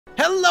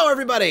Hello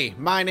everybody,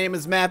 my name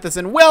is Mathis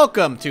and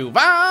welcome to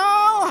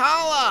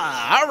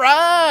Valhalla.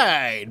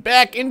 Alright,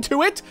 back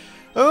into it.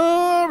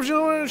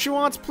 She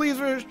wants,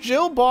 please,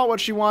 Jill bought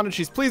what she wanted,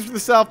 she's pleased with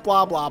herself,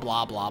 blah blah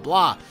blah blah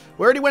blah.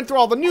 We already went through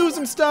all the news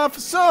and stuff,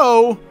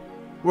 so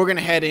we're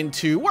gonna head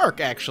into work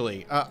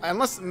actually.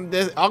 Unless,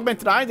 the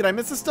augmented eye, did I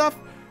miss this stuff?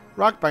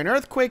 Rocked by an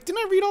earthquake,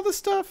 didn't I read all this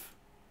stuff?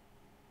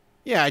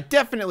 Yeah, I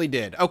definitely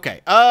did. Okay,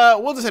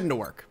 we'll just head into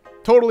work.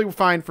 Totally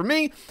fine for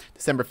me.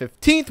 December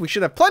 15th. We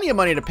should have plenty of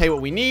money to pay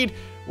what we need.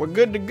 We're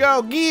good to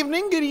go. Good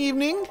evening. Good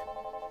evening.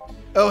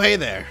 Oh, hey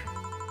there.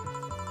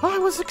 I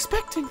was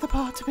expecting the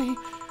bar to be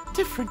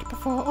different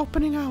before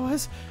opening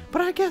hours,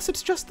 but I guess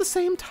it's just the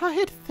same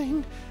tired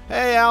thing.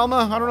 Hey,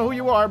 Alma. I don't know who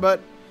you are, but...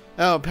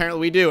 Oh,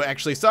 apparently we do,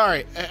 actually.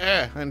 Sorry.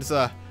 And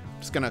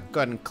just gonna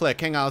go ahead and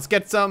click. Hang on. Let's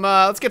get some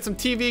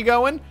TV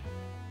going.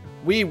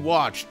 We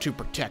watch to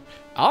protect.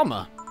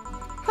 Alma.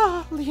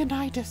 Ah,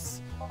 Leonidas.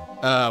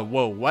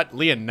 Whoa, what?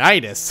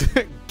 Leonidas?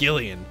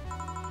 Gillian.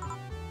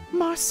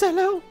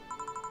 Marcello?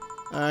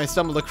 I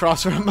stumbled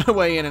across her on my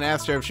way in and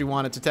asked her if she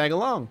wanted to tag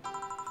along.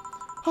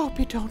 Hope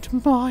you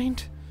don't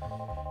mind.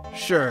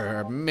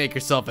 Sure, make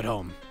yourself at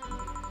home.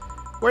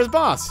 Where's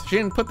Boss? She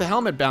didn't put the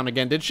helmet down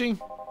again, did she?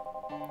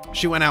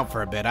 She went out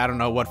for a bit. I don't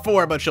know what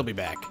for, but she'll be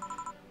back.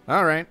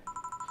 Alright.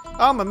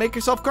 Alma, make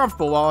yourself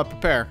comfortable while I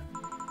prepare.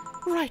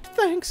 Right,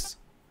 thanks.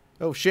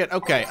 Oh, shit.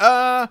 Okay,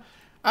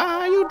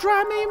 you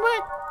drive me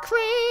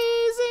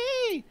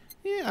crazy.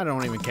 Yeah, I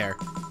don't even care.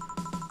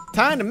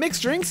 Time to mix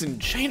drinks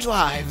and change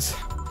lives.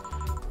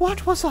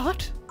 What was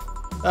that?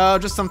 Oh,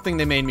 just something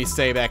they made me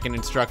say back in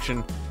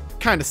instruction.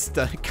 Kinda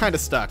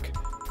stuck.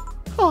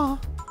 Aw.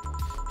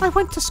 I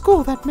went to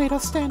school that made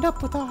us stand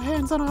up with our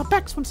hands on our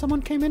backs when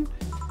someone came in.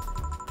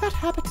 That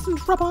habit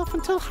didn't rub off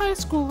until high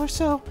school or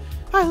so.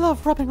 I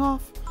love rubbing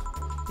off.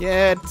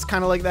 Yeah, it's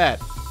kind of like that.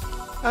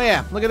 Oh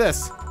yeah, look at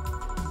this.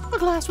 A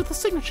glass with a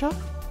signature.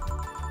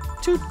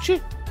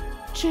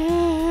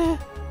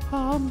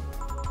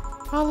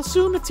 I'll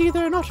assume it's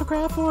either an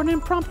autograph or an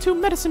impromptu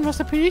medicine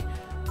recipe.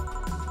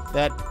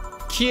 That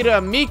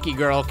Kira Miki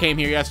girl came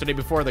here yesterday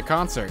before the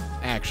concert,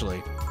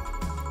 actually.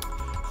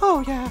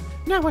 Oh yeah,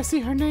 now I see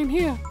her name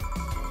here.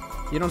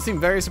 You don't seem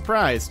very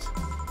surprised.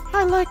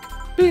 I like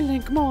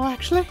B-Link more,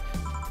 actually.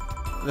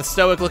 The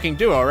stoic-looking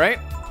duo, right?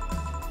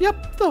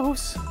 Yep,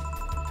 those.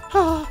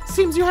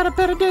 Seems you had a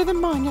better day than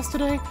mine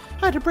yesterday.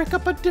 I had to break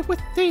up a dip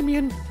with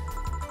Damien.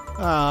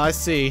 Oh, I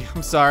see.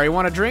 I'm sorry.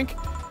 Want a drink?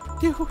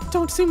 You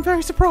don't seem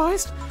very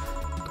surprised.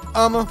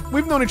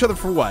 We've known each other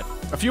for what?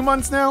 A few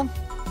months now?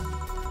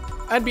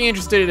 I'd be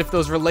interested if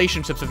those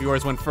relationships of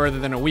yours went further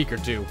than a week or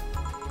two.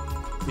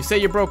 You say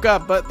you broke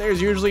up, but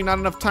there's usually not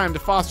enough time to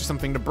foster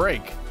something to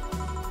break.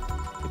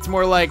 It's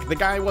more like, the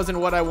guy wasn't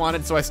what I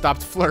wanted, so I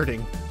stopped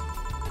flirting.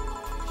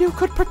 You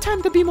could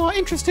pretend to be more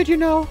interested, you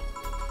know.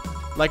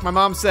 Like my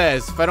mom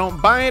says, if I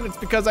don't buy it, it's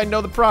because I know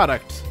the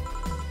product.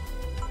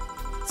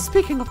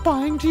 Speaking of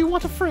buying, do you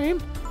want a frame?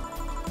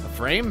 A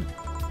frame?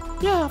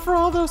 Yeah, for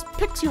all those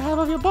pics you have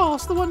of your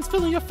boss, the ones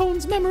filling your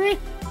phone's memory.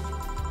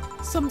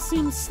 Some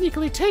seem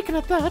sneakily taken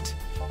at that.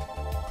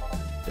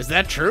 Is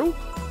that true?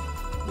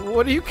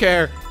 What do you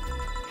care?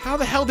 How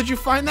the hell did you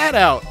find that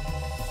out?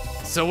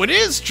 So it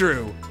is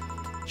true!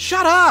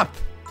 Shut up!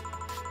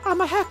 I'm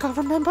a hacker,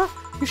 remember?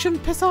 You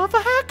shouldn't piss off a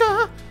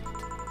hacker!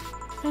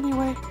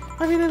 Anyway,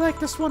 I really like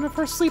this one of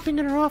her sleeping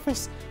in her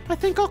office. I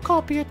think I'll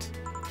copy it.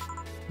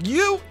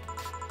 You?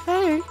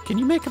 Hey, can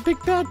you make a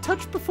big bad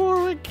touch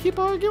before we keep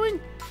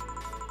arguing?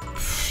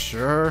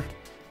 Sure.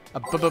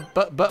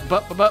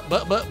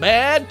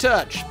 Bad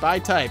touch by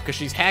type, because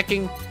she's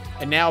hacking,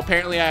 and now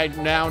apparently I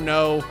now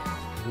know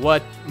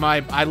what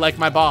I like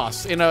my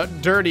boss in a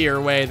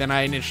dirtier way than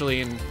I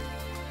initially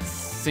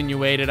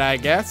insinuated, I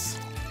guess.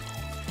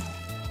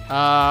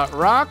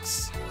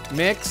 Rocks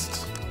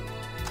mixed.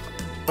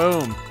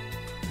 Boom.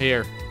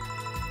 Here.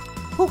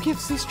 Who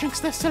gives these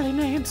drinks their silly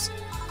names?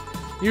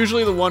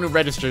 Usually the one who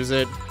registers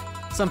it.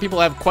 Some people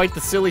have quite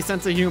the silly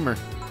sense of humor.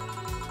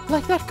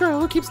 Like that girl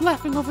who keeps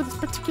laughing over this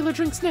particular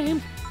drink's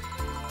name.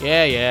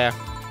 Yeah.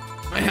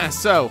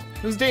 So,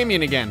 who's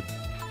Damien again?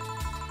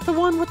 The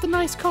one with the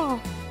nice car.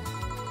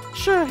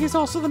 Sure, he's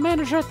also the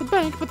manager at the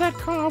bank, but that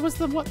car was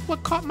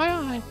what caught my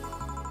eye.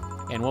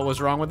 And what was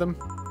wrong with him?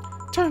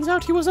 Turns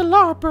out he was a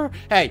LARPer.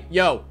 Hey,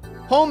 yo,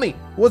 homie,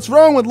 what's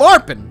wrong with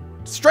LARPing?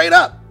 Straight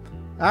up.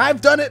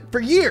 I've done it for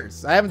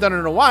years. I haven't done it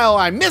in a while.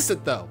 I miss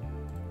it, though.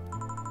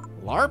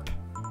 LARP?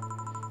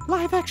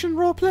 Live-action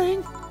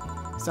role-playing?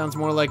 Sounds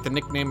more like the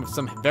nickname of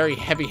some very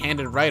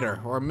heavy-handed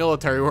writer or a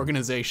military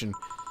organization.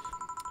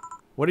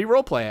 What do you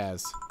roleplay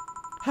as?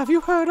 Have you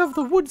heard of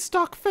the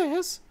Woodstock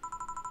Fairs?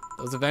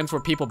 Those events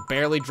where people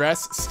barely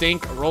dress,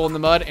 stink, roll in the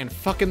mud, and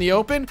fuck in the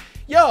open?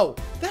 Yo,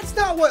 that's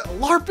not what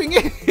LARPing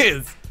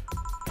is!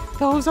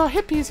 Those are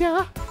hippies,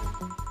 yeah?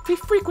 He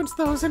frequents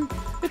those, and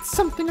it's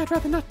something I'd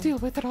rather not deal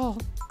with at all.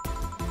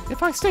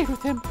 If I stayed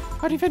with him,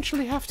 I'd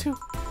eventually have to.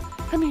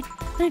 I mean,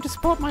 I need to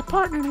support my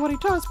partner in what he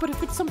does, but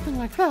if it's something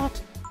like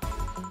that...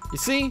 You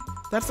see?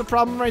 That's the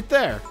problem right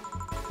there.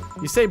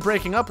 You say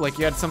breaking up like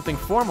you had something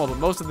formal, but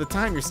most of the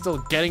time you're still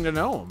getting to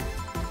know him.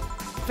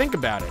 Think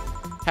about it.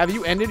 Have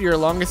you ended your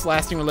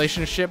longest-lasting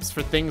relationships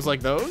for things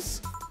like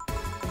those?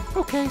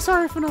 Okay,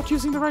 sorry for not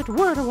using the right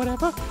word or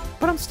whatever,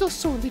 but I'm still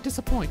sorely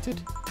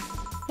disappointed.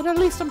 But at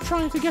least I'm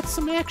trying to get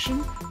some action.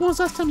 When was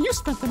the last time you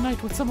spent the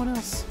night with someone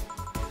else?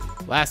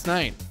 Last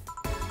night.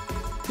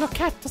 Your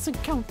cat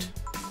doesn't count.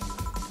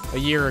 A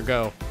year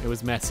ago. It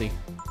was messy.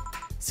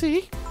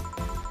 See?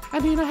 I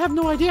mean, I have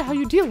no idea how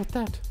you deal with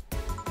that.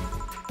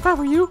 If I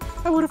were you,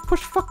 I would have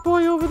pushed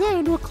fuckboy over there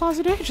into a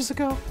closet ages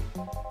ago.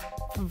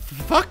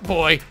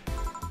 Fuckboy?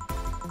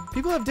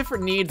 People have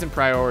different needs and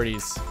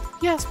priorities.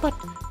 Yes, but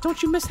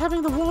don't you miss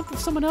having the warmth of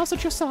someone else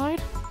at your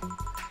side?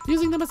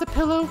 Using them as a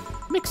pillow,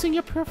 mixing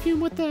your perfume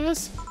with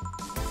theirs,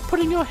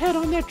 putting your head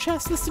on their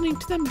chest, listening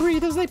to them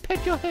breathe as they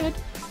pet your head,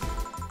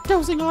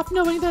 dozing off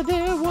knowing they're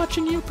there,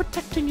 watching you,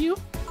 protecting you.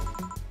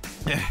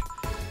 You're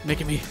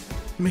making me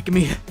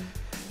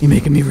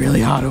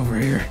really hot over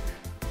here.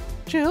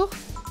 Jill?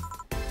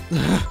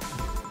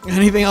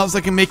 Anything else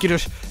that can make you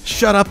just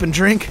shut up and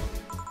drink?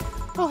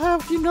 I'll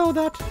have you know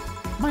that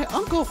my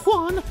Uncle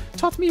Juan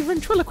taught me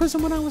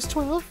ventriloquism when I was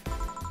 12.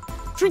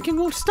 Drinking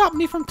won't stop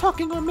me from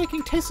talking or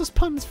making tasteless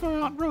puns for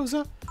Aunt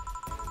Rosa.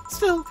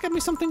 Still, get me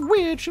something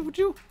weird, would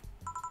you?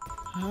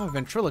 Oh,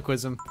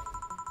 ventriloquism.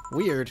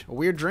 Weird. A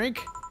weird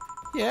drink?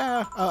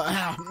 Yeah.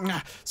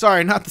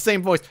 Sorry, not the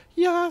same voice.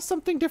 Yeah,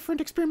 something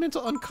different,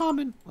 experimental,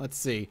 uncommon. Let's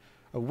see.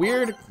 A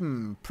weird,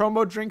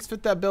 promo drinks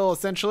fit that bill,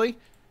 essentially.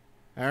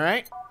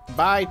 Alright.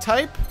 Buy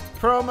type,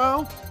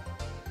 promo.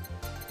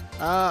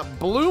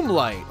 Bloom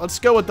light. Let's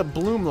go with the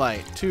bloom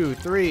light. 2,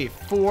 3,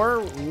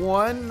 4.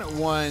 1,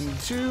 1,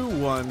 2,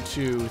 1,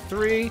 2,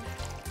 3.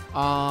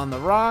 On the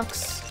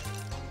rocks.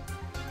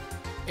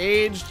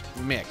 Aged,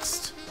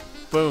 mixed.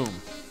 Boom.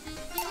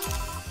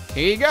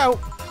 Here you go.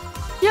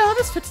 Yeah,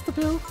 this fits the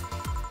bill.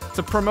 It's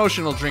a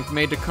promotional drink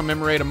made to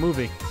commemorate a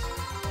movie.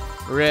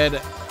 Red,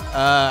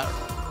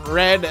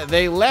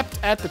 they leapt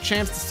at the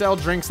chance to sell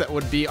drinks that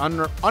would be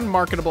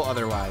unmarketable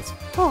otherwise.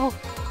 Oh.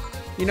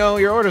 You know,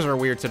 your orders are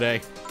weird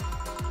today.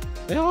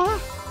 They are?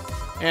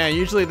 Yeah,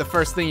 usually the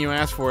first thing you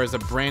ask for is a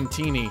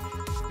Brandtini,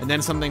 and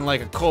then something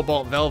like a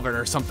Cobalt Velvet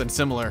or something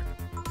similar.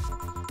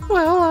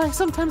 Well, I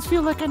sometimes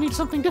feel like I need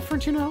something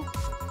different, you know.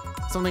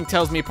 Something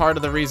tells me part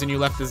of the reason you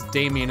left this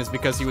Damien is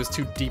because he was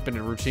too deep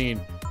into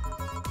routine.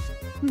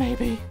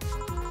 Maybe.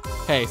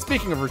 Hey,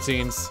 speaking of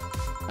routines,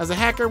 as a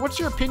hacker, what's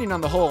your opinion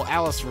on the whole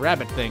Alice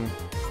Rabbit thing?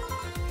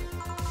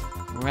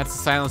 Well, that's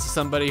the silence of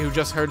somebody who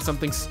just heard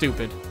something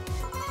stupid.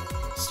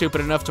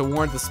 Stupid enough to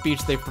warrant the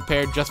speech they've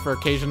prepared just for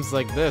occasions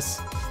like this.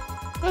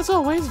 As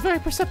always, very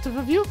perceptive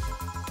of you.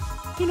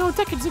 You know,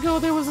 decades ago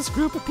there was this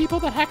group of people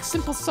that hacked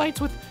simple sites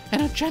with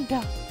an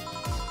agenda.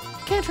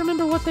 Can't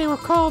remember what they were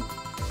called.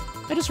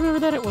 I just remember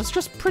that it was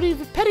just pretty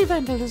petty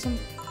vandalism.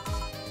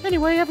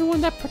 Anyway,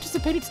 everyone that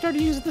participated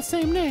started using the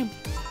same name.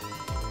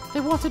 They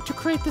wanted to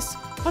create this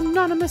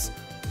anonymous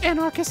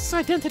anarchist's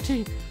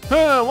identity.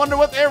 Huh, wonder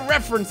what they're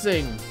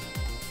referencing.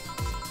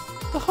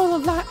 The whole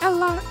blah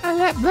blah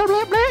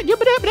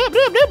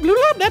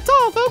blah, that's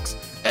all, folks.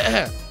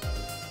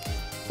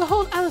 The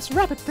whole Alice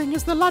Rabbit thing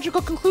is the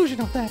logical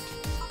conclusion of that.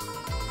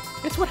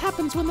 It's what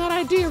happens when that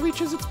idea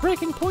reaches its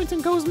breaking point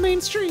and goes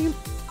mainstream.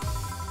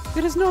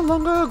 It is no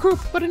longer a group,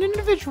 but an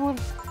individual.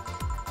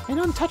 An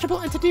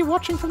untouchable entity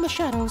watching from the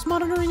shadows,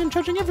 monitoring and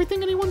judging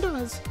everything anyone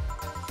does.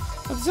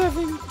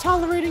 Observing,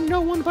 tolerating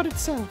no one but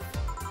itself.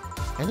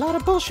 A lot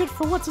of bullshit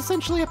for what's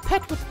essentially a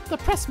pet with the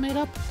press made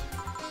up.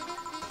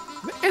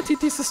 The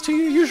antithesis to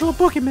your usual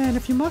boogeyman,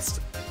 if you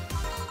must.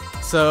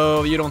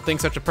 So, you don't think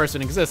such a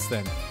person exists,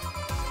 then?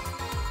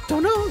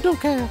 Don't know, don't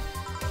care.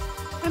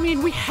 I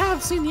mean, we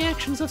have seen the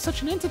actions of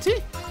such an entity,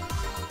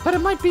 but it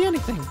might be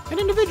anything. An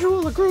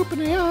individual, a group,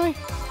 an AI.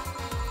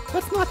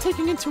 That's not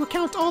taking into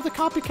account all the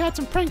copycats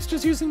and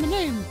pranksters using the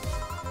name.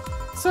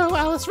 So,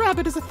 Alice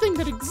Rabbit is a thing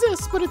that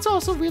exists, but it's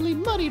also really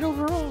muddied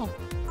overall.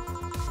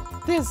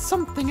 There's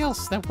something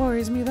else that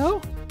worries me,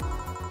 though.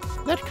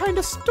 That kind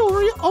of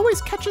story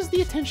always catches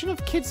the attention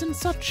of kids and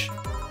such.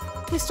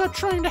 They start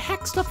trying to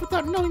hack stuff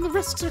without knowing the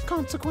risks or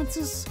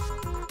consequences.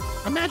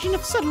 Imagine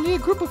if suddenly a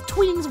group of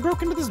tweens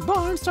broke into this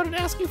bar and started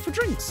asking for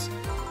drinks.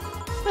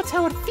 That's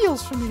how it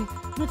feels for me,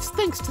 and it's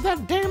thanks to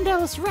that damned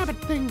Alice Rabbit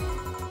thing.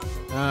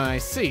 I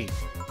see.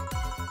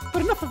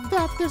 But enough of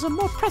that, there's a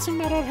more pressing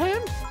matter at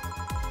hand.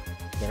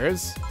 There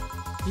is?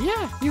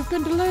 Yeah, you've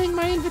been delaying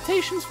my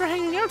invitations for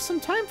hanging out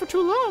sometime for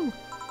too long.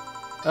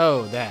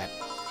 Oh, that.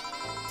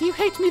 Do you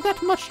hate me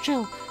that much,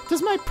 Jill?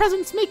 Does my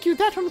presence make you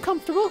that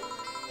uncomfortable?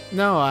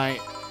 No,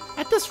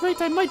 At this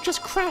rate, I might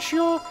just crash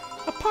your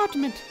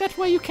apartment. That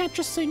way you can't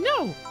just say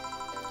no.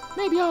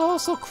 Maybe I'll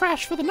also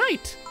crash for the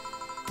night.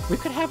 We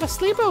could have a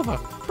sleepover,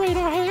 braid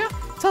our hair,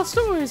 tell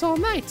stories all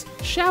night,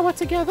 shower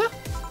together.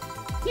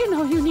 You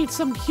know you need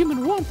some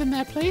human warmth in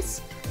that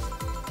place.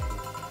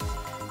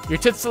 Your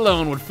tits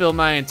alone would fill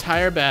my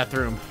entire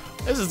bathroom.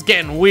 This is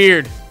getting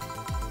weird.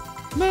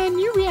 Man,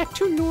 you react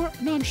too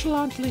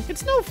nonchalantly.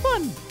 It's no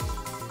fun.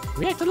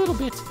 React a little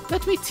bit.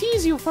 Let me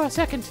tease you for a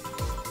second.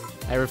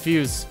 I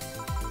refuse.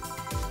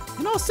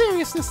 In all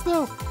seriousness,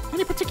 though,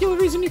 any particular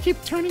reason you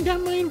keep turning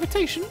down my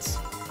invitations?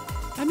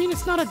 I mean,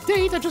 it's not a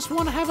date, I just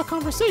want to have a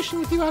conversation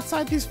with you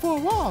outside these four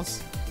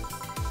walls.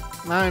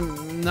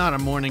 I'm not a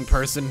morning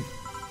person.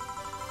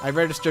 I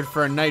registered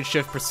for a night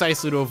shift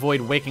precisely to avoid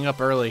waking up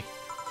early.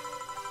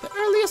 The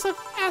earliest I've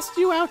asked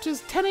you out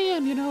is 10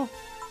 a.m., you know.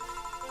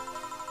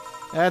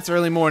 That's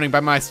early morning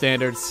by my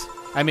standards.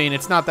 I mean,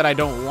 it's not that I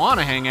don't want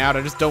to hang out,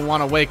 I just don't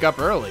want to wake up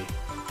early.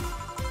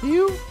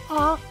 You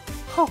are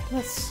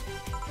hopeless.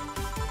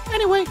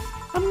 Anyway,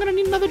 I'm gonna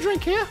need another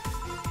drink here.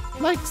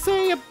 Like,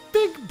 say, a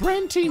big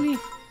brandtini.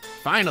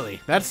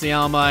 Finally, that's the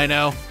Alma I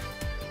know.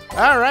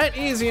 Alright,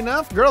 easy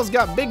enough. Girl's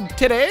got big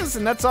titties,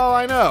 and that's all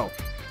I know.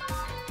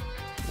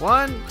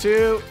 1,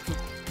 2,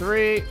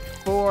 3,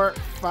 4,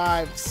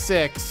 5,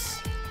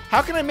 6.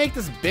 How can I make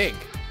this big?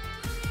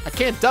 I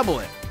can't double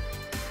it.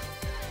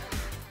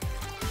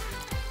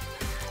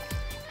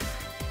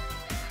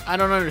 I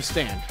don't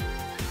understand.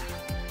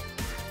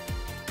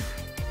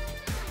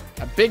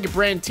 A big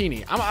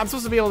brandtini. I'm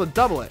supposed to be able to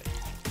double it.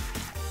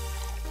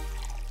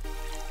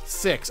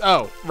 6.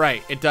 Oh,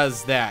 right. It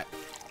does that.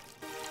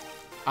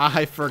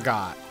 I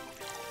forgot.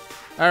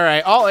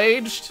 Alright, all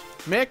aged,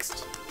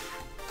 mixed.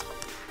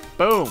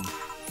 Boom.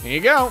 Here you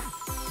go.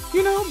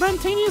 You know,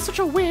 brandtini is such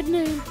a weird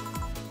name.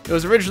 It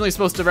was originally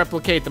supposed to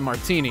replicate the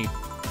martini.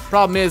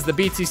 Problem is, the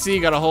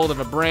BTC got a hold of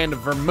a brand of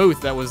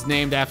vermouth that was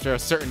named after a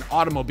certain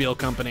automobile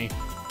company.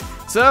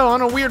 So,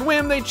 on a weird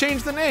whim, they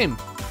changed the name.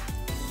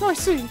 Oh, I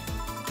see.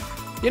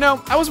 You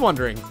know, I was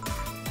wondering,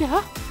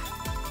 Yeah?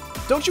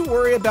 don't you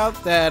worry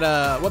about that,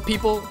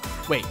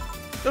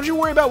 don't you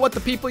worry about what the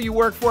people you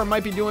work for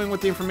might be doing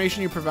with the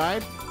information you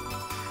provide?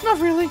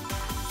 Not really.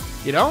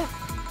 You don't?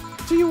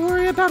 Do you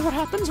worry about what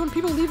happens when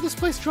people leave this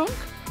place drunk?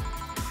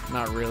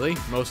 Not really,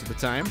 most of the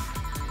time.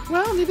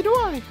 Well, neither do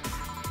I.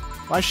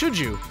 Why should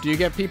you? Do you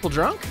get people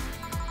drunk?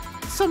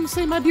 Some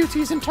say my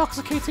beauty is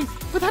intoxicating,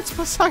 but that's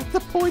beside the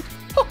point.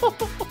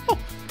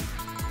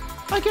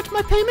 I get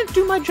my payment,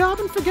 do my job,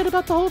 and forget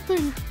about the whole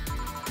thing.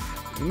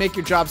 You make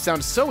your job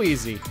sound so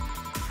easy.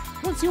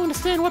 Once you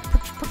understand what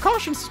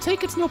precautions to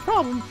take, it's no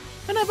problem,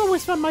 and I've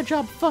always found my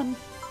job fun.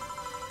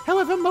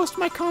 However, most of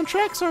my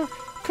contracts are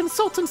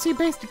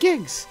consultancy-based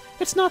gigs.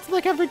 It's not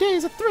like every day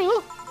is a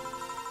thrill.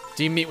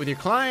 Do you meet with your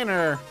client,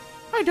 or...?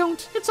 I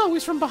don't. It's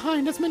always from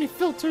behind as many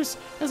filters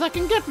as I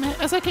can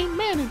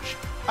manage.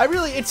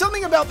 It's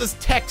something about this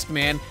text,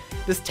 man.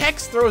 This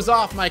text throws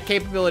off my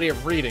capability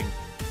of reading.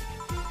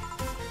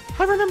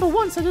 I remember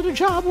once I did a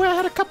job where I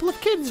had a couple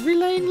of kids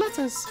relaying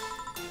letters.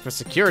 For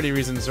security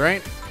reasons,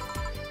 right?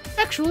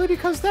 Actually,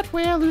 because that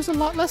way I lose a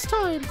lot less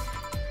time.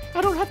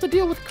 I don't have to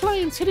deal with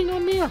clients hitting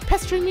on me or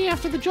pestering me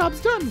after the job's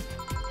done.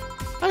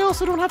 I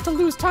also don't have to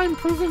lose time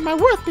proving my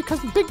worth because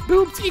big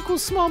boobs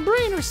equals small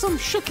brain or some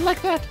shit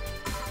like that.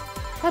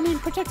 I mean,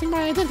 protecting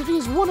my identity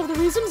is one of the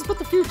reasons, but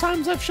the few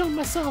times I've shown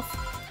myself,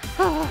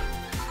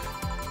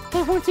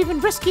 they weren't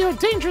even risky or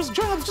dangerous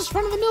jobs, just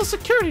run-of-the-mill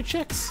security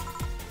checks.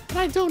 And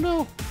I don't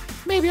know,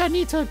 maybe I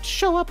need to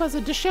show up as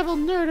a disheveled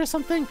nerd or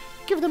something,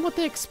 give them what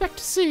they expect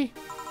to see.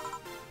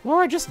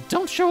 Or I just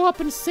don't show up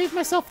and save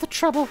myself the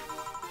trouble.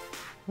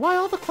 Why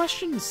all the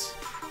questions?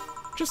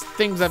 Just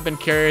things I've been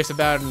curious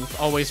about and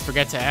always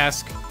forget to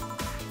ask.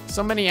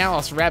 So many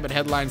Alice Rabbit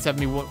headlines have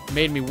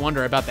made me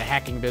wonder about the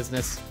hacking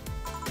business.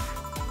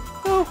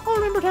 Oh, I'll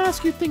remember to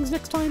ask you things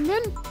next time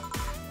then.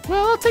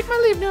 Well, I'll take my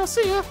leave now.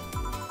 See ya.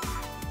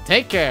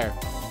 Take care.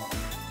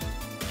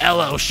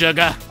 Hello,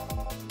 sugar.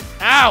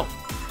 Ow!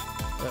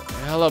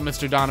 Hello,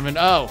 Mr. Donovan.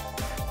 Oh.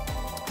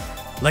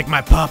 Like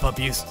my pop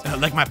used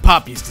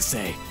to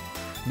say,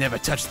 never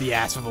touch the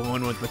ass of a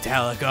woman with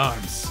metallic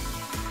arms.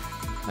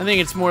 I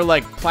think it's more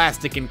like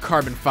plastic and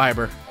carbon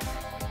fiber.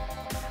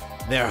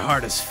 They're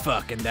hard as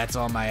fuck, and that's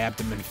all my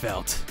abdomen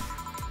felt.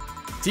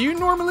 Do you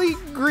normally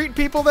greet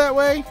people that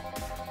way?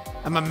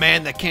 I'm a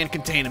man that can't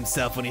contain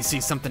himself when he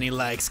sees something he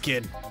likes,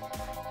 kid.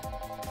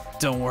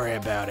 Don't worry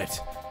about it.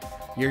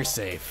 You're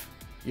safe.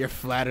 You're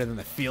flatter than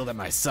the field at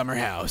my summer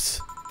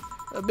house.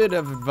 A bit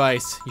of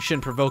advice, you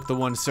shouldn't provoke the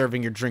one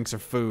serving your drinks or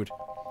food.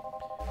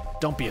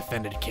 Don't be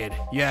offended, kid.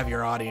 You have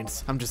your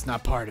audience. I'm just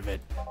not part of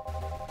it.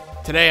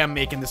 Today I'm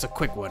making this a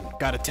quick one.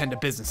 Gotta tend to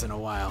business in a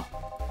while.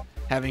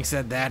 Having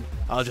said that,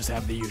 I'll just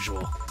have the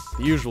usual.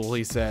 The usual,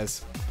 he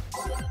says.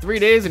 3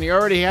 days and he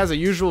already has a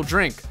usual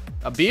drink.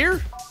 A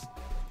beer?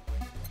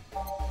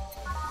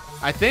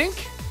 I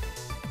think?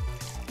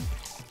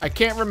 I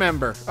can't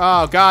remember.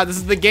 Oh god, this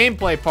is the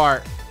gameplay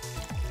part.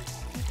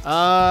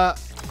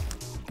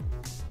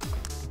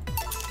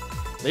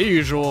 The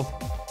usual.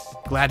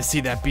 Glad to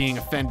see that being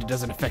offended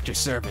doesn't affect your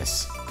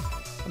service.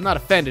 I'm not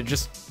offended,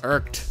 just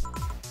irked.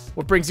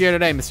 What brings you here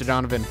today, Mr.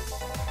 Donovan?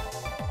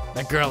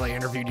 That girl I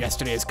interviewed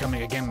yesterday is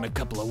coming again in a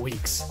couple of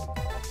weeks.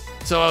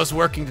 So I was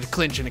working to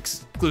clinch an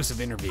exclusive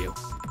interview.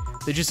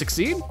 Did you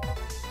succeed?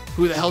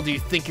 Who the hell do you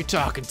think you're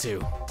talking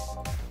to?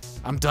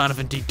 I'm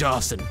Donovan D.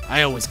 Dawson.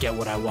 I always get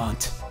what I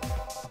want.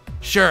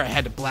 Sure, I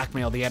had to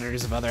blackmail the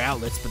editors of other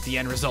outlets, but the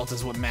end result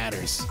is what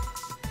matters.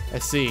 I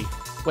see.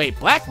 Wait,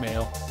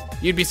 blackmail?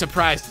 You'd be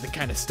surprised at the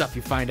kind of stuff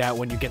you find out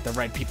when you get the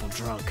right people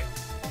drunk.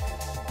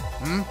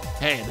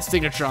 Hey, the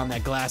signature on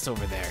that glass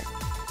over there.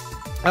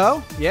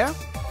 Oh, yeah?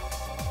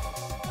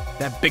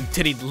 That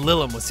big-tittied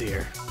Lilum was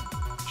here.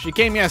 She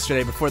came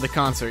yesterday before the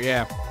concert,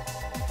 yeah.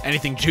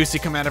 Anything juicy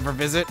come out of her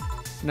visit?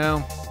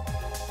 No.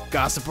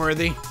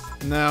 Gossip-worthy?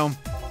 No.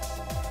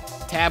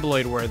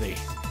 Tabloid-worthy?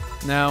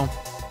 No.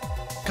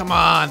 Come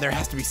on, there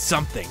has to be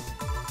something.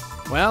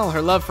 Well,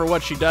 her love for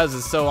what she does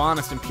is so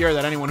honest and pure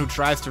that anyone who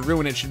tries to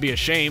ruin it should be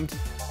ashamed.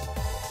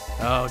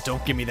 Oh,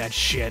 don't give me that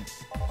shit.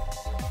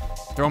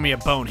 Throw me a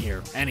bone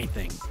here,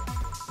 anything.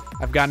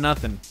 I've got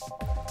nothing.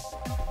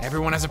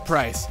 Everyone has a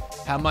price.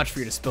 How much for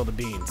you to spill the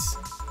beans?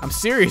 I'm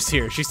serious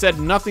here. She said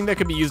nothing that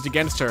could be used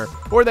against her,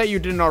 or that you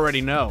didn't already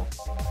know.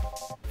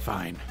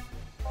 Fine.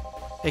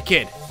 Hey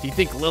kid, do you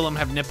think Lilum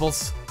have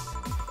nipples?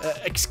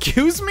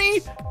 Excuse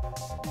me?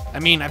 I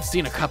mean, I've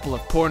seen a couple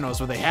of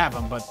pornos where they have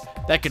them, but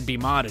that could be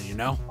modded, you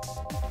know?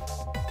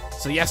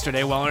 So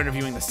yesterday, while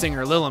interviewing the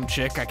singer Lilum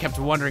chick, I kept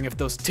wondering if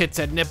those tits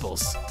had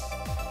nipples.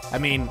 I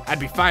mean, I'd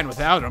be fine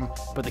without them,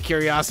 but the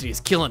curiosity is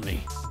killing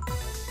me.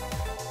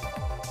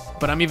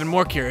 But I'm even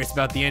more curious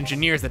about the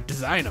engineers that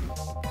design them.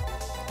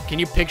 Can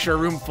you picture a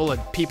room full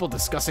of people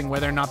discussing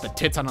whether or not the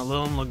tits on a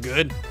Lilum look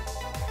good?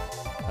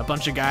 A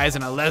bunch of guys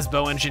and a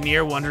lesbo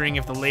engineer wondering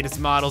if the latest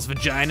model's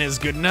vagina is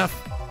good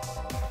enough?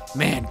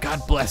 Man,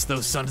 God bless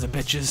those sons of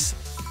bitches.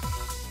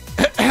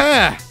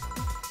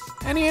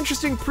 Any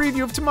interesting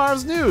preview of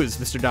tomorrow's news,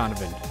 Mr.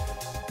 Donovan?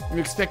 You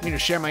expect me to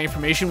share my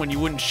information when you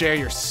wouldn't share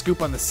your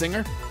scoop on the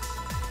singer?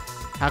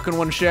 How can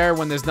one share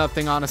when there's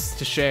nothing honest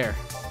to share?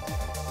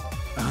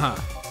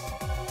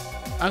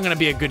 I'm gonna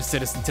be a good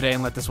citizen today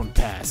and let this one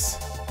pass.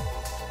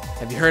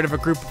 Have you heard of a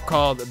group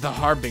called the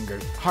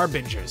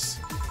Harbingers?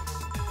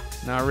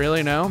 Not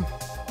really, no?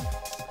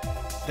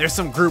 There's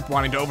some group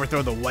wanting to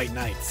overthrow the White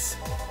Knights.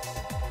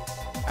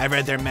 I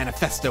read their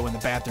manifesto in the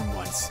bathroom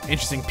once.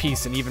 Interesting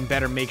piece and even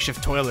better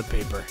makeshift toilet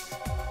paper.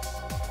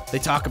 They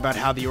talk about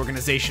how the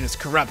organization is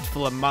corrupt,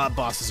 full of mob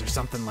bosses or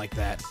something like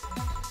that.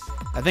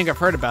 I think I've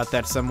heard about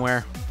that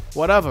somewhere.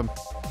 What of them?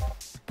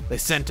 They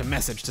sent a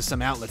message to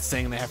some outlets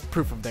saying they have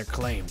proof of their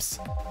claims.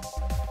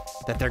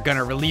 That they're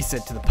gonna release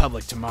it to the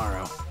public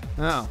tomorrow.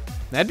 Oh,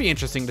 that'd be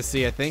interesting to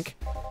see, I think.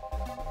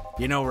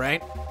 You know,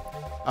 right?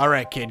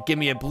 Alright, kid, give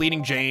me a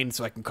Bleeding Jane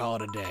so I can call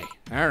it a day.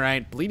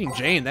 Alright, Bleeding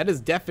Jane, that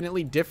is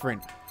definitely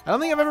different. I don't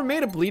think I've ever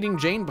made a Bleeding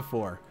Jane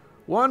before.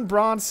 1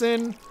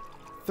 Bronson,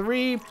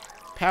 3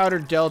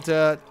 Powdered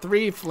Delta,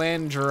 3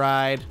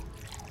 Flangeride,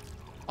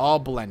 all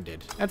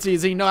blended. That's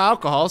easy, no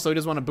alcohol, so he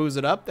doesn't want to booze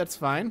it up, that's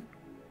fine.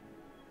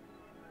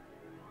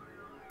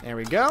 There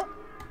we go.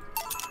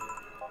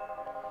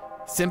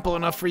 Simple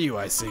enough for you,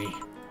 I see.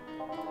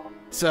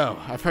 So,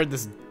 I've heard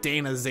this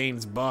Dana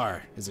Zane's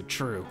bar. Is it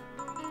true?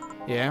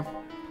 Yeah?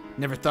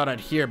 Never thought I'd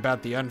hear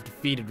about the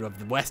undefeated of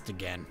the West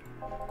again.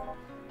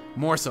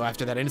 More so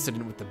after that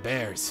incident with the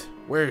bears.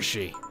 Where is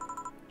she?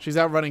 She's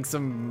out running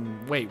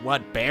some... Wait,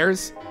 what?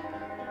 Bears?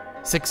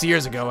 6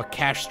 years ago, a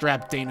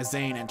cash-strapped Dana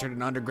Zane entered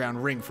an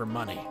underground ring for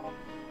money.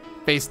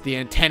 Faced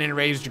the 10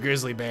 enraged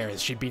grizzly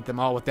bears. She beat them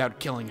all without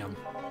killing them.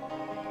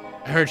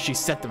 I heard she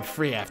set them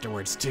free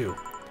afterwards, too.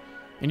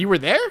 And you were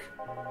there?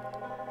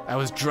 I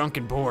was drunk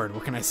and bored.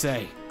 What can I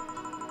say?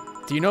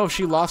 Do you know if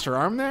she lost her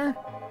arm there?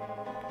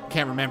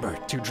 Can't remember.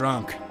 Too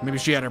drunk. Maybe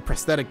she had her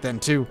prosthetic then,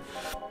 too.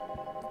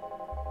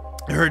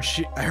 I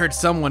heard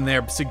someone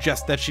there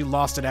suggest that she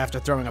lost it after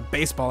throwing a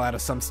baseball out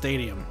of some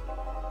stadium.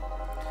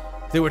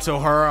 They were so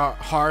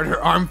hard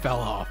her arm fell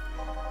off.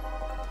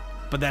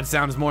 But that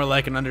sounds more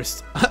like an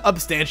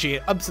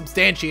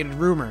unsubstantiated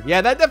rumor.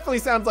 Yeah, that definitely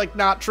sounds like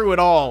not true at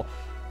all.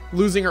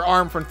 Losing her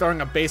arm from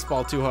throwing a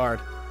baseball too hard.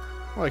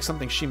 More like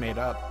something she made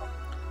up.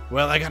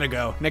 Well, I gotta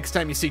go. Next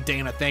time you see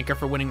Dana, thank her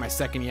for winning my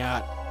second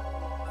yacht.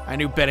 I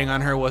knew betting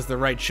on her was the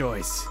right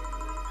choice.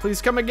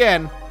 Please come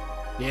again.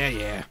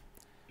 Yeah.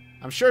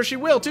 I'm sure she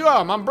will too. Oh,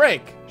 I'm on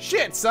break.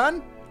 Shit,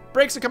 son.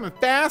 Breaks are coming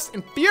fast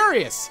and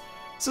furious.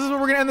 So this is where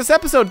we're gonna end this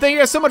episode. Thank you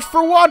guys so much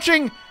for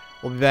watching.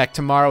 We'll be back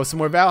tomorrow with some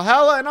more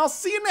Valhalla, and I'll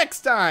see you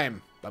next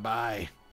time. Bye-bye.